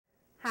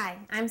Hi,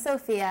 I'm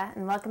Sophia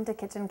and welcome to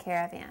Kitchen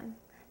Caravan.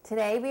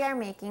 Today we are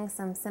making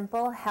some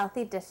simple,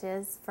 healthy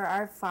dishes for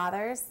our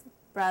fathers,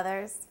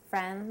 brothers,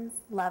 friends,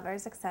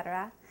 lovers,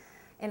 etc.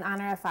 in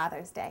honor of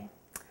Father's Day.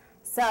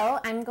 So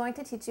I'm going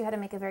to teach you how to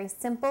make a very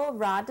simple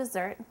raw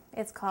dessert.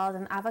 It's called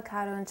an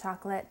avocado and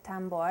chocolate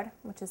tambor,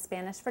 which is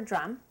Spanish for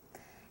drum.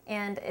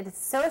 And it is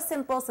so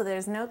simple, so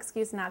there's no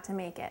excuse not to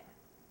make it.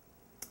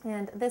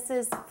 And this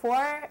is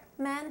for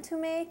men to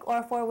make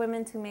or for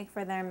women to make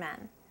for their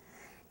men.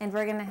 And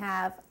we're going to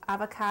have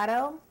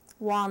avocado,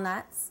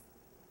 walnuts,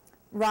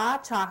 raw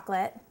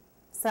chocolate,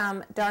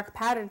 some dark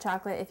powdered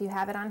chocolate if you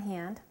have it on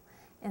hand,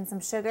 and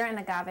some sugar and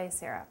agave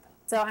syrup.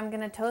 So I'm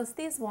going to toast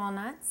these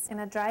walnuts in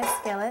a dry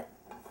skillet.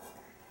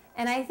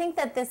 And I think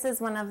that this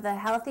is one of the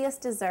healthiest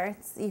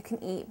desserts you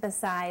can eat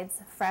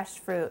besides fresh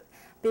fruit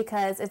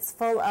because it's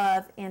full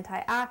of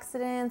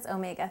antioxidants,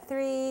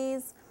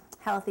 omega-3s,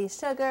 healthy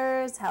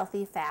sugars,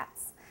 healthy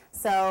fats.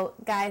 So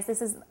guys,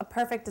 this is a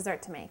perfect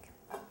dessert to make.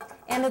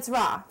 And it's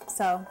raw,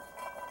 so,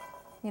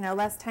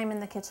 less time in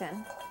the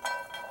kitchen.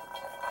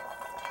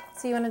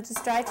 So you want to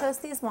just dry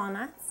toast these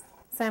walnuts.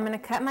 So I'm going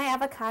to cut my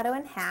avocado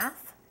in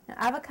half. Now,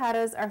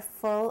 avocados are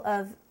full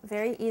of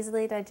very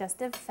easily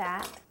digestive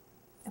fat.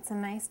 It's a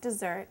nice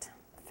dessert,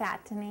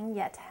 fattening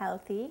yet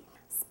healthy.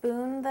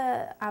 Spoon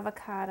the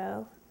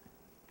avocado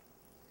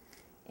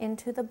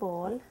into the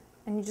bowl,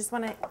 and you just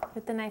want to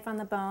put the knife on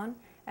the bone,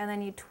 and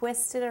then you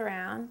twist it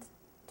around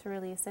to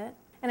release it.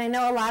 And I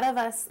know a lot of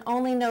us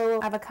only know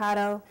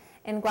avocado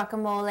in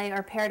guacamole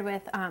or paired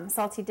with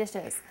salty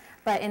dishes,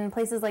 but in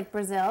places like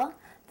Brazil,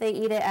 they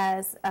eat it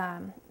as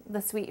the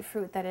sweet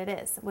fruit that it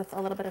is with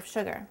a little bit of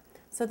sugar.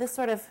 So this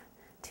sort of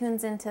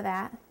tunes into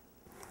that.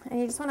 And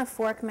you just want to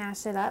fork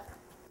mash it up.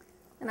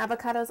 And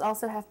avocados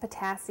also have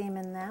potassium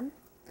in them,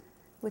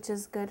 which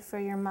is good for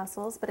your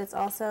muscles, but it's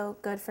also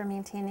good for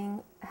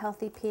maintaining a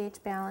healthy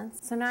pH balance.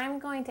 So now I'm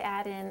going to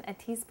add in a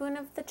teaspoon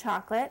of the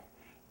chocolate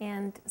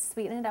and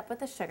sweeten it up with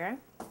the sugar.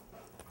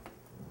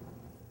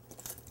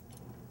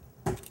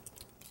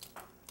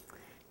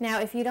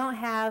 Now, if you don't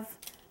have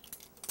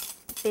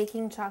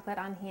baking chocolate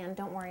on hand,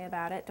 don't worry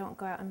about it. Don't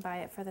go out and buy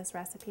it for this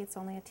recipe. It's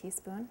only a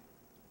teaspoon.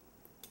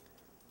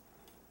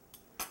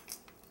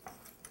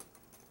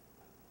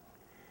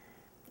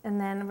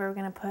 And then we're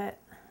going to put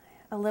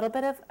a little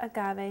bit of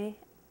agave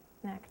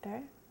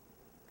nectar.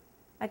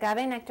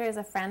 Agave nectar is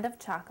a friend of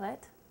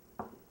chocolate,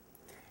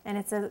 and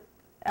it's a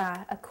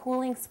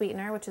cooling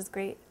sweetener, which is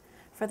great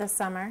for the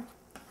summer.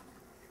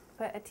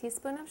 Put a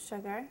teaspoon of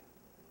sugar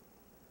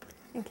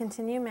and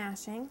continue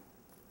mashing.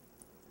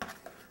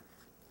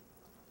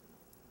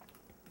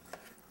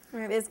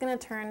 It is going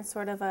to turn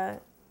sort of a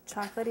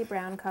chocolatey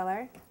brown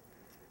color.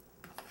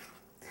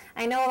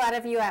 I know a lot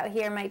of you out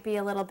here might be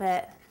a little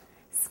bit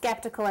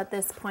skeptical at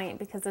this point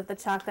because of the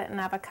chocolate and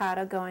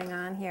avocado going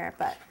on here,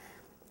 but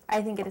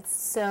I think it is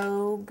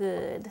so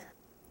good.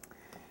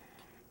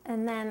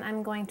 And then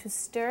I'm going to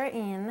stir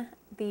in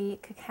the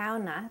cacao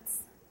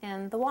nuts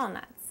and the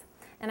walnuts.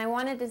 And I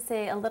wanted to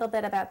say a little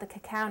bit about the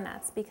cacao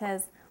nuts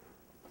because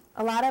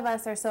a lot of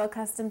us are so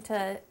accustomed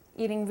to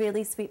eating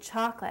really sweet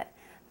chocolate,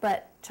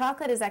 but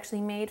chocolate is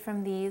actually made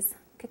from these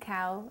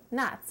cacao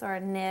nuts or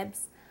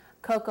nibs,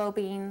 cocoa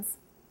beans.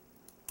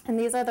 And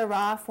these are the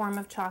raw form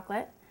of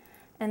chocolate,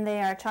 and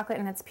they are chocolate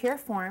in its pure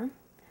form.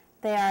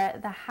 They are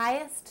the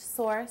highest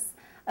source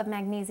of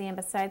magnesium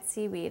besides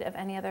seaweed of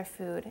any other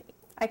food.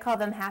 I call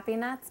them happy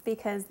nuts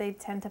because they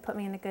tend to put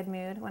me in a good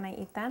mood when I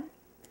eat them.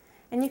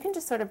 And you can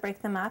just sort of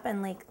break them up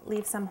and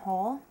leave some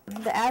whole.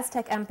 The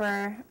Aztec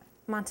Emperor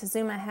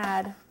Montezuma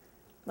had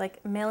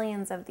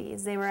millions of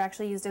these. They were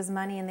actually used as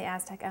money in the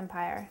Aztec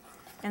Empire.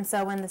 And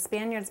so when the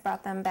Spaniards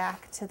brought them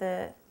back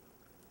to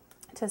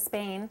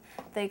Spain,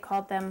 they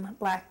called them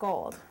black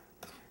gold.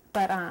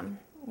 But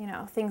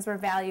things were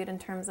valued in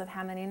terms of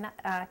how many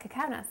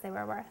cacao nuts they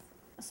were worth.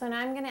 So now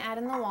I'm going to add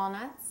in the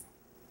walnuts,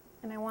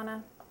 and I want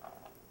to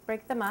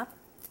break them up.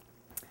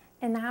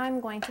 And now I'm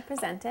going to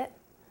present it.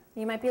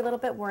 You might be a little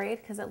bit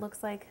worried because it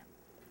looks like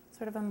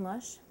sort of a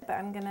mush, but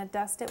I'm going to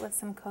dust it with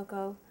some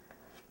cocoa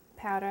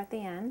powder at the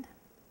end.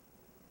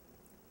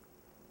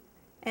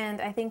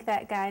 And I think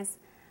that guys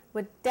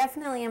would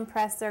definitely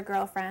impress their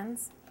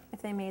girlfriends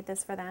if they made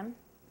this for them,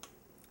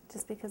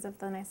 just because of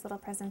the nice little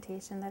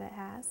presentation that it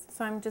has.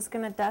 So I'm just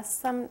going to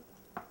dust some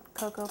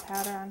cocoa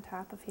powder on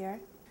top of here.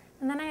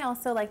 And then I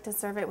also like to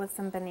serve it with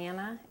some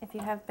banana. If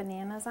you have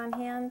bananas on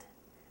hand,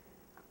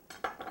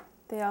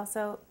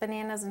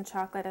 bananas and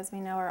chocolate, as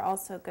we know, are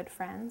also good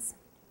friends.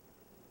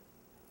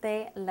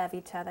 They love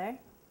each other.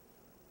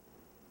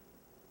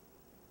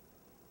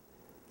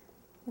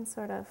 And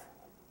sort of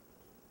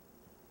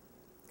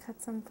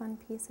cut some fun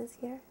pieces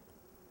here.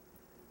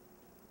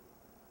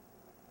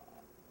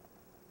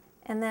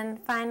 And then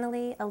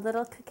finally, a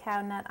little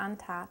cacao nut on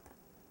top,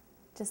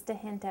 just a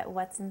hint at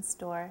what's in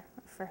store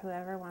for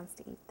whoever wants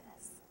to eat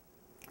this.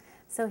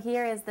 So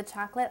here is the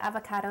chocolate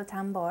avocado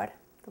tambor,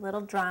 the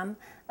little drum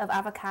of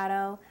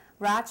avocado,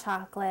 raw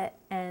chocolate,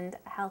 and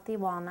healthy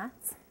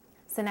walnuts.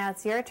 So now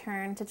it's your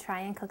turn to try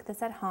and cook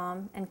this at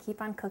home and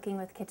keep on cooking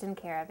with Kitchen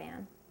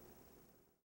Caravan.